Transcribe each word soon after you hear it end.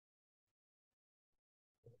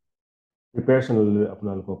Preparation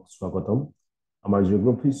আপোনালোকক স্বাগতম আমাৰ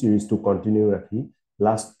জিওগ্ৰাফি সিৰিজ টু কন্টিনিউ ৰাখি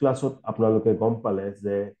লাষ্ট ক্লাছত আপোনালোকে গম পালে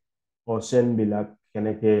যে ওশেন বিলাক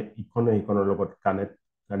কেনেকে ইখনে ইখনৰ লগত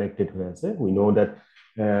connected হৈ আছে we know that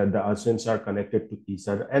the oceans are connected to each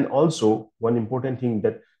other and also one important thing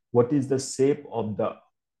that what is the shape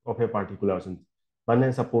of a particular ocean মানে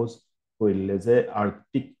suppose কইলে যে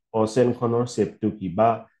আৰ্কটিক ওশেন খনৰ shape to কি বা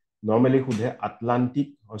normally খুদে Atlantic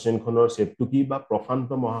ocean খনৰ shape to কি বা প্ৰশান্ত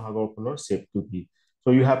মহাসাগৰ খনৰ shape to কি so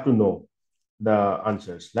you have to know the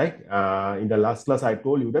answers like in the last class I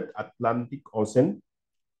told you that Atlantic Ocean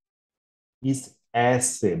is S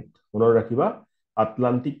shaped মনত ৰাখিবা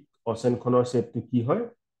Atlantic Ocean খনৰ shape to কি হয়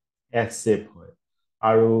S shape হয়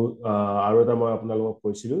আৰু এটা মই আপোনালোকক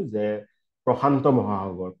কৈছিলো যে প্ৰশান্ত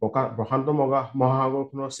মহাসাগৰ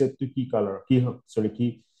খনৰ shape to কি কালাৰ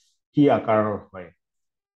কি আকাৰৰ হয়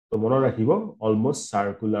So মনত ৰাখিব almost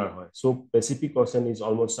circular হয়. So Pacific Ocean is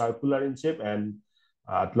almost circular in shape and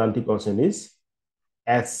Atlantic Ocean is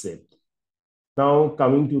S-shaped. Now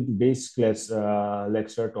coming to today's class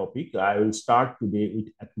lecture topic, I will start today with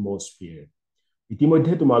atmosphere.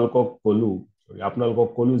 ইতিমধ্যে তোমালোকক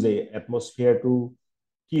কলো যে atmosphere to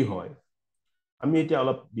কি হয় আমি এতিয়া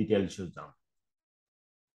অলপ ডিটেইলছত যাম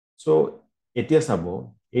So এতিয়া চাব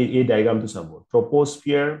এই ডায়াগ্ৰামটো চাব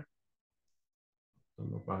troposphere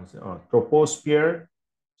troposphere,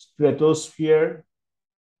 stratosphere,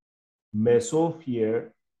 mesosphere,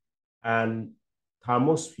 and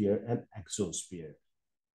thermosphere and exosphere.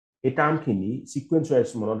 এই টার্মখিনি সিকুয়েন্স ওয়াইজ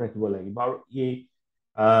মনত ৰাখিব লাগিব আৰু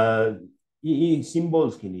এই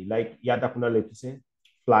সিম্বলস খিনি লাইক ইয়াত আপোনাৰ লিখিছে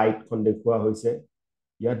ফ্লাইট খন দেখুৱা হৈছে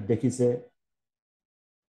ইয়াত দেখিছে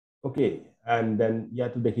okay and then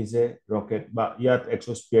ইয়াত দেখিছে ৰকেট বা ইয়াত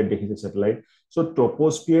exosphere দেখিছে satellite so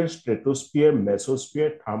troposphere stratosphere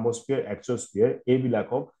mesosphere thermosphere exosphere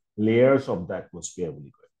এইবিলাকক layers of the atmosphere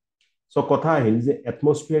বুলি কয় so কথা আহিল যে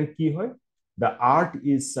atmosphere কি হয় the earth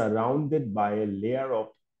is surrounded by a layer of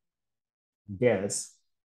gas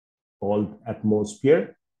called atmosphere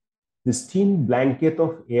this thin blanket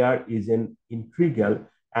of air is an integral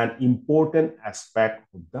and important aspect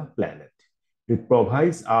of the planet It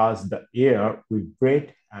provides us the air we breathe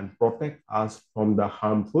and protect us from the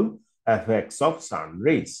harmful effects of sun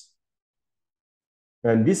rays.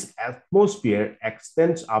 And this atmosphere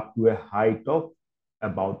extends up to a height of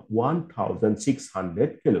about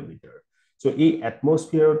 1,600 kilometers. So, এই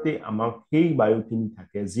atmosphere-te আমাক সেই বায়ুখিনি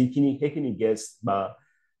থাকে সেইখিনি gas বা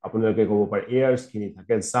আপোনালোকে ক'ব পাৰে এয়াৰছ খিনি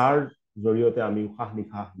থাকে যাৰ জৰিয়তে আমি উশাহ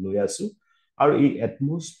নিশাহ লৈ আছো আৰু এই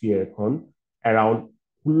atmosphere-খন around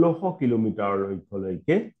 1600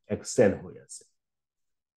 কিলোমিটাৰলৈকে এক্সটেন্ড হৈ আছে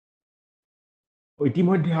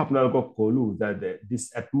ইতিমধ্যে আপোনালোকক কলো that this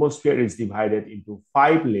atmosphere is divided into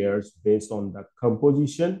 5 layers based on the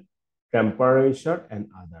composition temperature and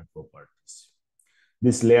other properties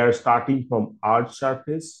this layer starting from earth's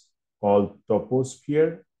surface called troposphere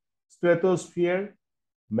stratosphere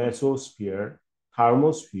mesosphere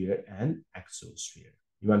thermosphere and exosphere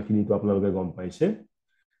ইমানখিনি তো আপোনালোকে গম পাইছে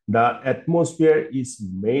The atmosphere is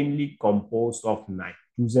mainly composed of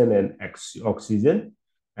nitrogen and oxygen,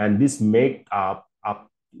 and this make up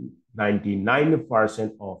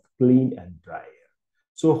 99% of clean and dry air.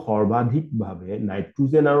 So, সৰ্বাধিকভাৱে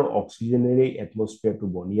nitrogen আৰু oxygenৰে atmosphere to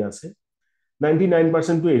বনি আছে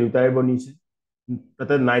 99% to এৰুতাই বনিছে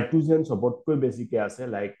তাতে nitrogen সবতকৈ বেছিকে আছে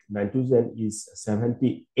like nitrogen is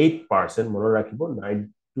 78% মনত ৰাখিব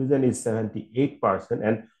nitrogen is 78%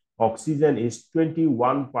 and Oxygen is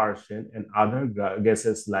 21% and other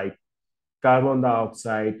gases like carbon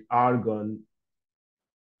dioxide, argon,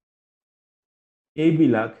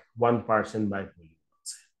 এইবিলাক 1% by volume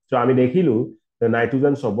আছে so আমি দেখিলো যে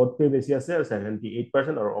নাইট্ৰোজেন সবতকৈ বেছি আছে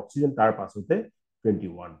 78% আৰু অক্সিজেন তাৰ পাছতে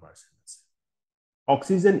 21% আছে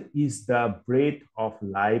Oxygen is the breath of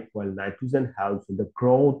life while nitrogen helps in the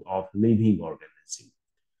growth of living organism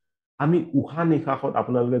আমি উশাহ নিশাহত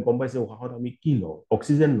আপোনালোকে গম পাইছে উশাহত আমি কি লওঁ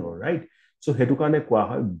অক্সিজেন লওঁ ৰাইট সো হেতু কাৰণে কোৱা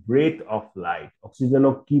হয় ব্ৰেথ অফ লাইফ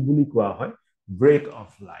অক্সিজেনক কি বুলি কোৱা হয় ব্ৰেথ অফ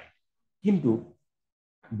লাইফ কিন্তু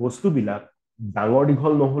বস্তুবিলাক ডাঙৰ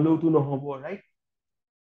দীঘল নহলেওতো নহব ৰাইট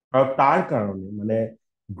আৰু তাৰ কাৰণে মানে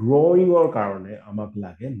গ্ৰোইংৰ কাৰণে আমাক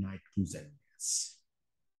লাগে নাইট্ৰোজেন গেছ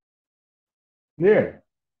ক্লিয়াৰ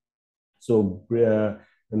সো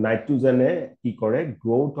নাইট্ৰোজেনে কি কৰে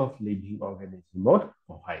গ্ৰোথ অফ লিভিং অৰ্গানিজমত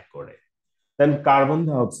সহায় কৰে Then carbon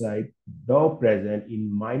dioxide, though present in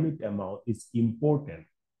minute amount, is important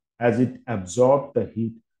as it absorbs the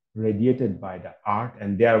heat radiated by the earth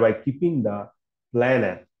and thereby keeping the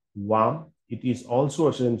planet warm. It is also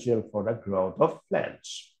essential for the growth of plants.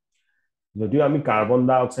 যদিও আমি carbon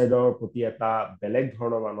ডাই অক্সাইডৰ প্ৰতি এটা বেলেগ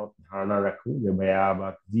ধৰণৰ মানত ধাৰণা ৰাখো যে বেয়া বা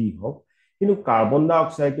যি হওক কিন্তু কাৰ্বন ডাই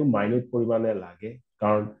অক্সাইডটো মাইনত পৰিমাণে লাগে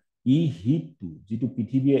কাৰণ ই হিটটো যিটো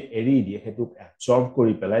পৃথিৱীয়ে এৰি দিয়ে সেইটোক এবজৰ্ব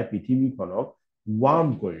কৰি পেলাই পৃথিৱীখনক ৱাৰ্ম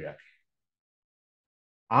কৰি ৰাখে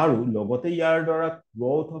আৰু লগতে ইয়াৰ দ্বাৰা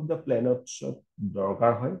গ্ৰোথ অফ দ্য প্লেনেটছত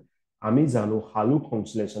দৰকাৰ হয় আমি জানো হালুক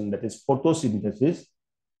সংশ্লেষণ that is photosynthesis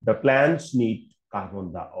the plants need carbon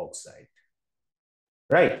dioxide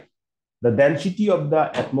right the density of the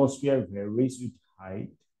atmosphere varies with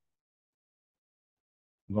height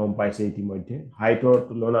গম পাইছে ইতিমধ্যে হাইটৰ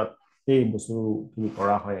তুলনাত এই বস্তুখিনি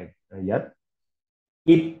কৰা হয় ইয়াত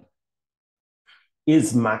it is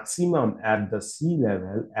maximum at the sea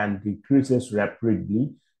level and decreases rapidly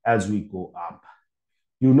as we go up.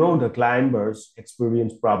 You know, the climbers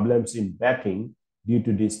experience problems in backing due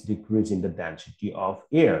to this decrease in the density of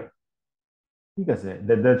air. Because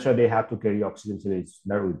that's why they have to carry oxygen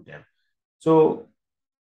cylinder with them. So,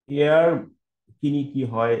 air kini ki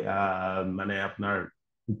hoy mane apnar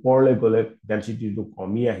ওপৰলৈ গলে ডেন্সিটিটো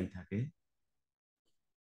কমি আহি থাকে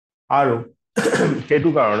আৰু সেইটো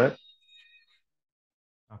কাৰণে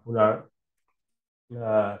আপোনাৰ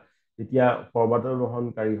যেতিয়া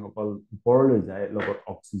পৰ্বতাৰোহণকাৰীসকল ওপৰলৈ যায় লগত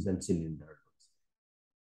অক্সিজেন চিলিণ্ডাৰ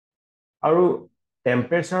আৰু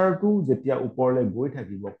টেম্পাৰেচাৰটো যেতিয়া ওপৰলৈ গৈ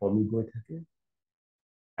থাকিব কমি গৈ থাকে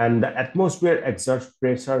and the atmosphere exerts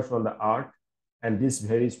pressures on the earth and this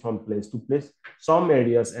varies from place to place some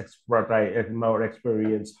areas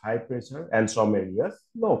experience high pressure and some areas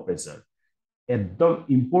low pressure একদম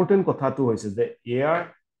ইম্পৰ্টেণ্ট কথাটো হৈছে যে air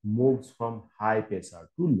moves from high pressure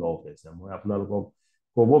to low pressure মই আপোনালোকক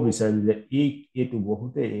ক'ব বিচাৰিম যে এইটো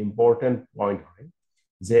বহুতে ইম্পৰ্টেণ্ট পইণ্ট হয়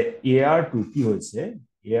যে এয়াৰটো কি হৈছে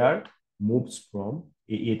এয়াৰ moves from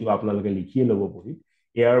এইটো আপোনালোকে লিখিয়ে ল'ব পঢ়ি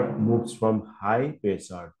air moves from high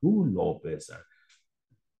pressure to low pressure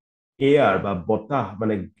air বা বতাহ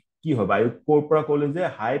মানে কি হয় বায়ু কোৰ পৰা ক'লে যে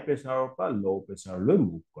হাই প্ৰেছাৰৰ পৰা লো প্ৰেছাৰলৈ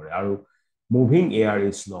মুভ কৰে আৰু moving air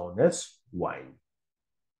is known as wind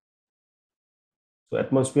so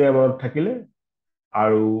atmosphere মনত থাকিলে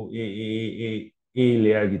আৰু এই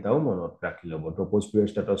লেয়াৰ গিটাও মনত ৰাখি ল'ব ট্ৰপোস্ফিয়াৰ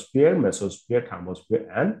স্ট্ৰেটোস্ফিয়াৰ মেসোস্ফিয়াৰ থাৰ্মোস্ফিয়াৰ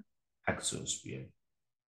এন্ড এক্সোস্ফিয়াৰ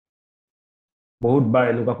বহুত বাৰ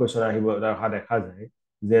এনেকুৱা কোৱেশ্চন আহিব অহা দেখা যায়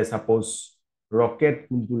যে সাপোজ ৰকেট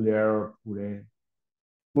কোনটো লেয়াৰত উৰে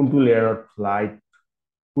কোনটো লেয়াৰত ফ্লাইট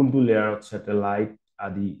কোনটো লেয়াৰত স্যাটেলাইট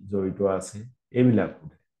আদি জড়িত আছে এইবিলাক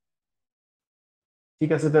ঠিক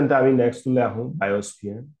আছে তেন্তে আমি নেক্সটলৈ আহো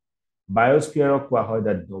বায়োস্ফিয়াৰ বায়োস্ফিয়াৰক কোৱা হয়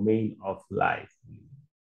the domain of life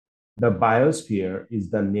The biosphere is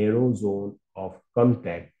the narrow zone of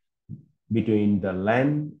contact between the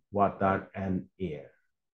land, water, and air.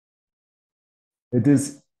 It is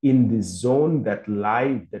in this zone that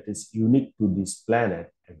life that is unique to this planet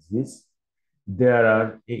exists. There are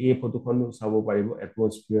a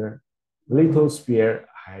atmosphere, lithosphere,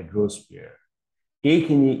 hydrosphere.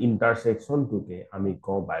 এইখিনি ইন্টাৰসেকশনটোকে আমি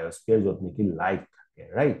কওঁ বায়োস্ফিয়াৰ য'ত নেকি life থাকে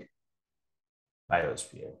right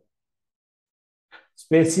বায়োস্ফিয়াৰ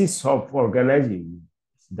species of organisms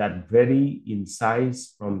that vary in size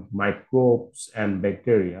from microbes and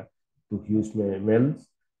bacteria to huge mammals.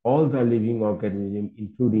 All the living organisms,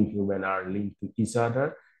 including human, are linked to each other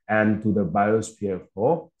and to the biosphere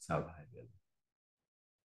for survival.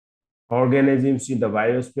 Organisms in the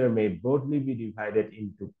biosphere may broadly be divided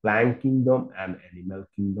into plant kingdom and animal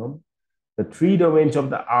kingdom. The three domains of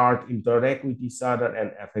the earth interact with each other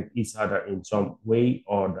and affect each other in some way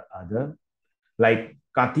or the other. Like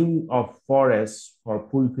cutting of forests for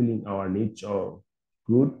fulfilling our needs or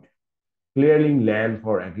good, clearing land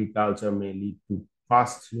for agriculture may lead to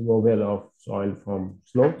fast removal of soil from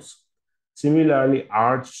slopes. Similarly,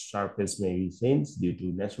 Earth's surface may be changed due to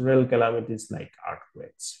natural calamities like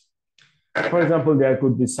earthquakes. For example, there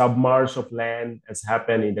could be submerge of land as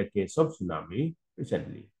happened in the case of tsunami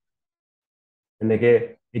recently. এনেকে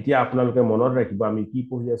এতিয়া আপোনালোকে মনত ৰাখিব আমি কি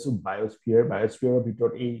পঢ়ি আছো বায়োস্ফিয়াৰৰ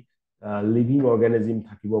ভিতৰত এই লিভিং অৰ্গানিজম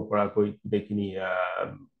থাকিব পৰাকৈ দেখিনি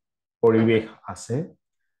পৰিবেশ আছে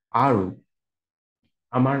আৰু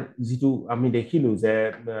আমাৰ যেটো আমি দেখিলো যে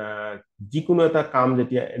যিকোনো এটা কাম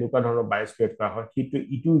যেতিয়া এনেকুৱা ধৰণৰ বায়োস্ফিয়াৰ কৰা হয় সেইটো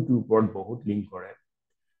ইটোৰ ওপৰত বহুত লিংক কৰে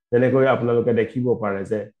যেনেকৈ আপোনালোকে দেখিব পাৰে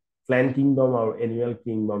যে প্ল্যান্ট কিংডম আৰু এনিমেল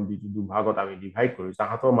কিংডম দুভাগত আমি ডিভাইড কৰিছো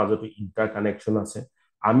তাহাঁতৰ মাজতো ইন্টাৰ কানেকশন আছে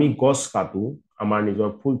আমি গছ কাটো আমাৰ নিজৰ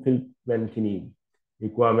ফুলফিলমেন্টখিনি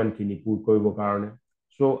ৰিকোয়াৰমেন্টখিনি পূৰ কৰিবৰ কাৰণে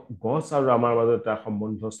সো গছ আৰু আমাৰ মাজত এটা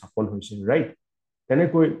সম্বন্ধ স্থাপন হৈছে ৰাইট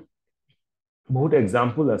তেনেকৈ বহুত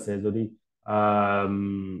এক্সাম্পল আছে যদি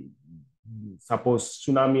সাপোজ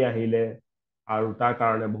সুনামি আহিলে আৰু তাৰ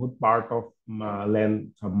কাৰণে বহুত পাৰ্ট অফ ল্যান্ড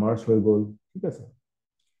সাবমাৰ্জ হৈ গ'ল ঠিক আছে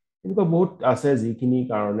এনেকুৱা বহুত আছে যিখিনি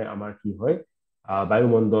কাৰণে আমাৰ কি হয়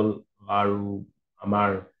বায়ুমণ্ডল আৰু আমাৰ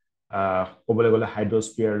ক'বলৈ গ'লে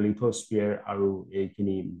হাইড্ৰস্ফিয়াৰ লিথোস্ফিয়াৰ আৰু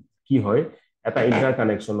এইখিনি কি হয় এটা ইণ্টাৰ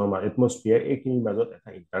কানেকশ্যনৰ মাজত এটমস্ফিয়াৰ এইখিনিৰ মাজত এটা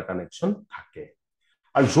ইণ্টাৰ কানেকশ্যন থাকে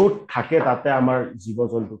আৰু য'ত থাকে তাতে আমাৰ জীৱ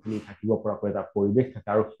জন্তুখিনি থাকিব পৰাকৈ এটা পৰিৱেশ থাকে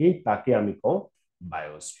আৰু সেই তাকে আমি কওঁ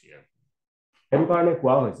বায়'স্ফিয়াৰ সেইটো কাৰণে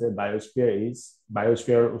কোৱা হৈছে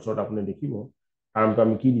বায়'স্ফিয়াৰৰ ওচৰত আপুনি দেখিব টাৰ্মটো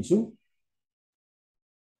আমি কি দিছো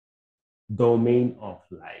domain of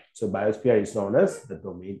life. So biosphere is known as the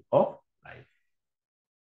domain of life.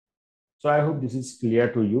 So I hope this is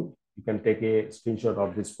clear to you. You can take a screenshot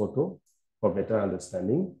of this photo for better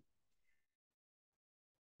understanding.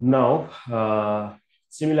 Now,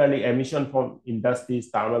 similarly, emission from industries,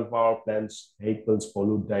 thermal power plants, vehicles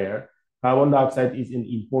pollute the air. Carbon dioxide is an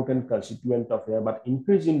important constituent of air, but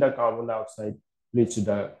increase in the carbon dioxide leads to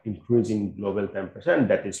the increase in global temperature, and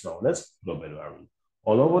that is known as global warming.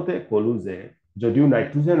 অলপতে কলো যে যদিও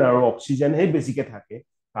nitrogen আৰু অক্সিজেনহে বেছিকে থাকে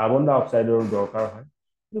carbon ডাই অক্সাইডৰ দৰকাৰ হয়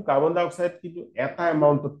কিন্তু কাৰ্বন ডাই অক্সাইড কিন্তু এটা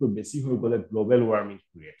এমাউণ্টতকৈ বেছি হৈ গ'লে গ্লোবেল ৱাৰ্মিং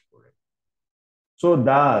ক্ৰিয়েট কৰে so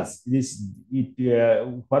does this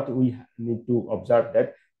what we need to observe that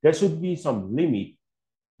there should be some limit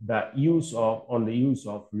the use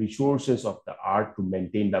of resources of the earth to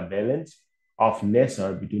maintain the balance of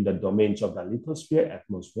nature between the domains of the lithosphere,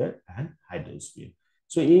 atmosphere, and hydrosphere.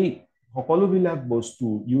 So এই সকলোবিলাক বস্তু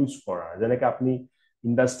use কৰা যেনেকৈ আপুনি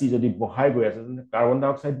industry যদি বহাই গৈ আছে কাৰ্বন ডাই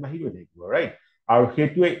অক্সাইড বাঢ়ি গৈ থাকিব ৰাইট আৰু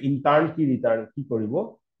সেইটোৱে ইণ্টাৰ্ণ কি কৰিব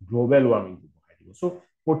গ্লোবেল ৱাৰ্মিংটো বঢ়াই দিব চ'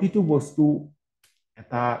 প্ৰতিটো বস্তু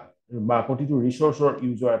এটা বা প্ৰতিটো ৰিচোৰ্চৰ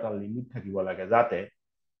ইউজৰ এটা লিমিট থাকিব লাগে যাতে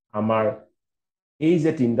আমাৰ এই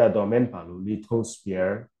যে তিনিটা ডমেইন পালো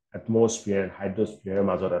লিথোস্ফিয়াৰ এটমস্ফিয়াৰ হাইড্ৰস্ফিয়াৰৰ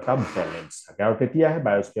মাজত এটা বেলেঞ্চ থাকে আৰু তেতিয়াহে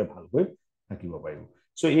বায়'স্ফিয়াৰ ভালকৈ থাকিব পাৰিব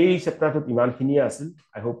So, এই চেপ্টাৰটোত ইমানখিনিয়ে আছিল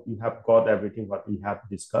I hope you have got everything what we have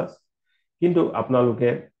discussed কিন্তু আপোনালোকে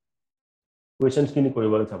কুৱেশ্যনছখিনি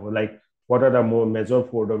কৰিবলৈ চাব like what are the major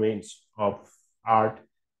four domains of earth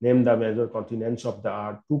name the major continents of the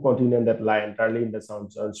earth two continents that lie entirely in the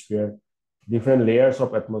southern sphere different layers of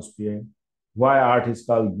atmosphere why earth is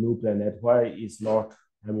called blue planet why is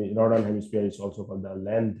northern hemisphere is also called the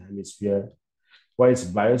land hemisphere why is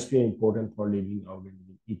biosphere important for living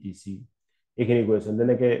organisms etc এইখিনি question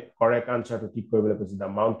যেনেকে correct আনচাৰটো ঠিক কৰিবলৈ কৈছে the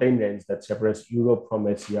mountain range that ছেপাৰেটছ Europe from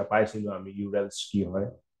Asia পাইছিলো আমি ইউৰেলছ কি হয়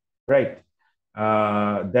right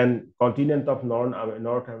then continent of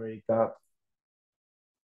north America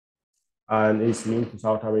and is linked to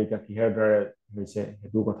South America কিহৰ দ্বাৰা হৈছে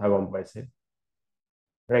সেইটো কথা গম পাইছে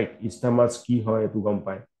ৰাইট ইষ্টামাছ কি হয় এইটো গম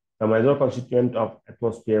পায় the major constituent of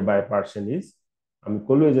এটমস্ফিয়াৰ by percent is আমি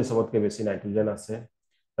ক'লোৱে যে চবতকৈ বেছি নাইট্ৰজেন আছে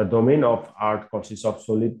The domain of earth consists of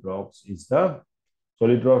solid rocks is the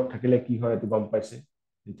solid rock থাকিলে কি হয় এটো গম পাইছে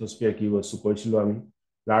লিথোস্ফিয়াৰ কি বস্তু কৈছিলো আমি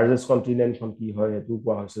লাৰ্জেষ্ট কন্টিনেন্ট খন কি হয় এটো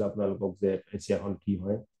কোৱা হৈছিল আপোনালোকক যে এছিয়াখন কি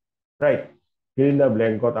হয় ৰাইট fill in the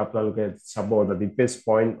blankত আপোনালোকে চাব the deepest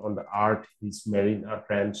point on the earth is Mariana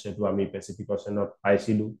Trench এটো আমি Pacific Oceanত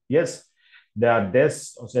পাইছিলো yes the Des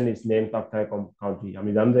Ocean is named after a country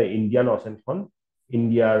আমি জানো যে ইণ্ডিয়ান অচেনখন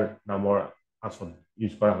ইণ্ডিয়াৰ নামৰ আসন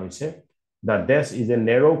ইউজ কৰা হৈছে The Des is a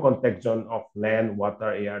narrow contact zone of land,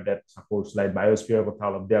 water, air that supports like biosphere.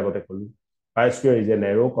 Biosphere is a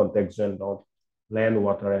narrow contact zone of land,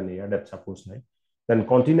 water, and air that supports life. Then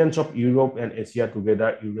continents of Europe and Asia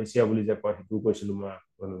together, Eurasia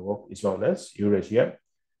is known as Eurasia.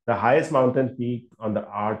 The highest mountain peak on the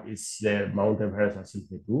earth is Mount Everest.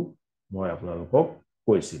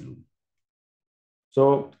 So,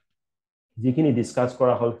 যিখিনি discuss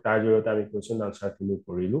কৰা হল তাৰ জৰিয়তে আমি question আনসাৰখিনি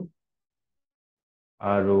কৰিলো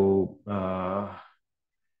আৰু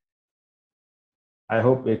আই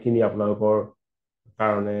hope এইখিনি আপোনালোকৰ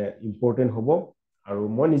কাৰণে ইম্পৰ্টেণ্ট হ'ব আৰু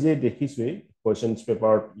মই নিজে দেখিছোৱেই কোৱেশ্চনছ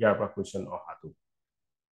পেপাৰত ইয়াৰ পৰা কোৱেশ্চন অহাটো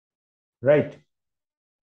ৰাইট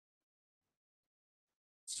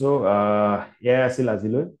সো এয়া আছিল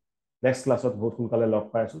আজিলৈ নেক্সট ক্লাছত বহুত সোনকালে লগ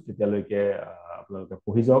পাই আছো তেতিয়ালৈকে আপোনালোকে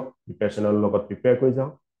পঢ়ি যাওক প্ৰিপেৰেশ্যনৰ লগত প্ৰিপেয়াৰ কৰি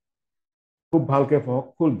যাওক খুব ভালকে পঢ়ক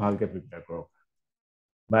খুব ভালকে প্ৰিপেয়াৰ কৰক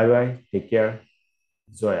বাই বাই টেক কেয়াৰ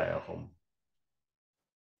জয় আই অসম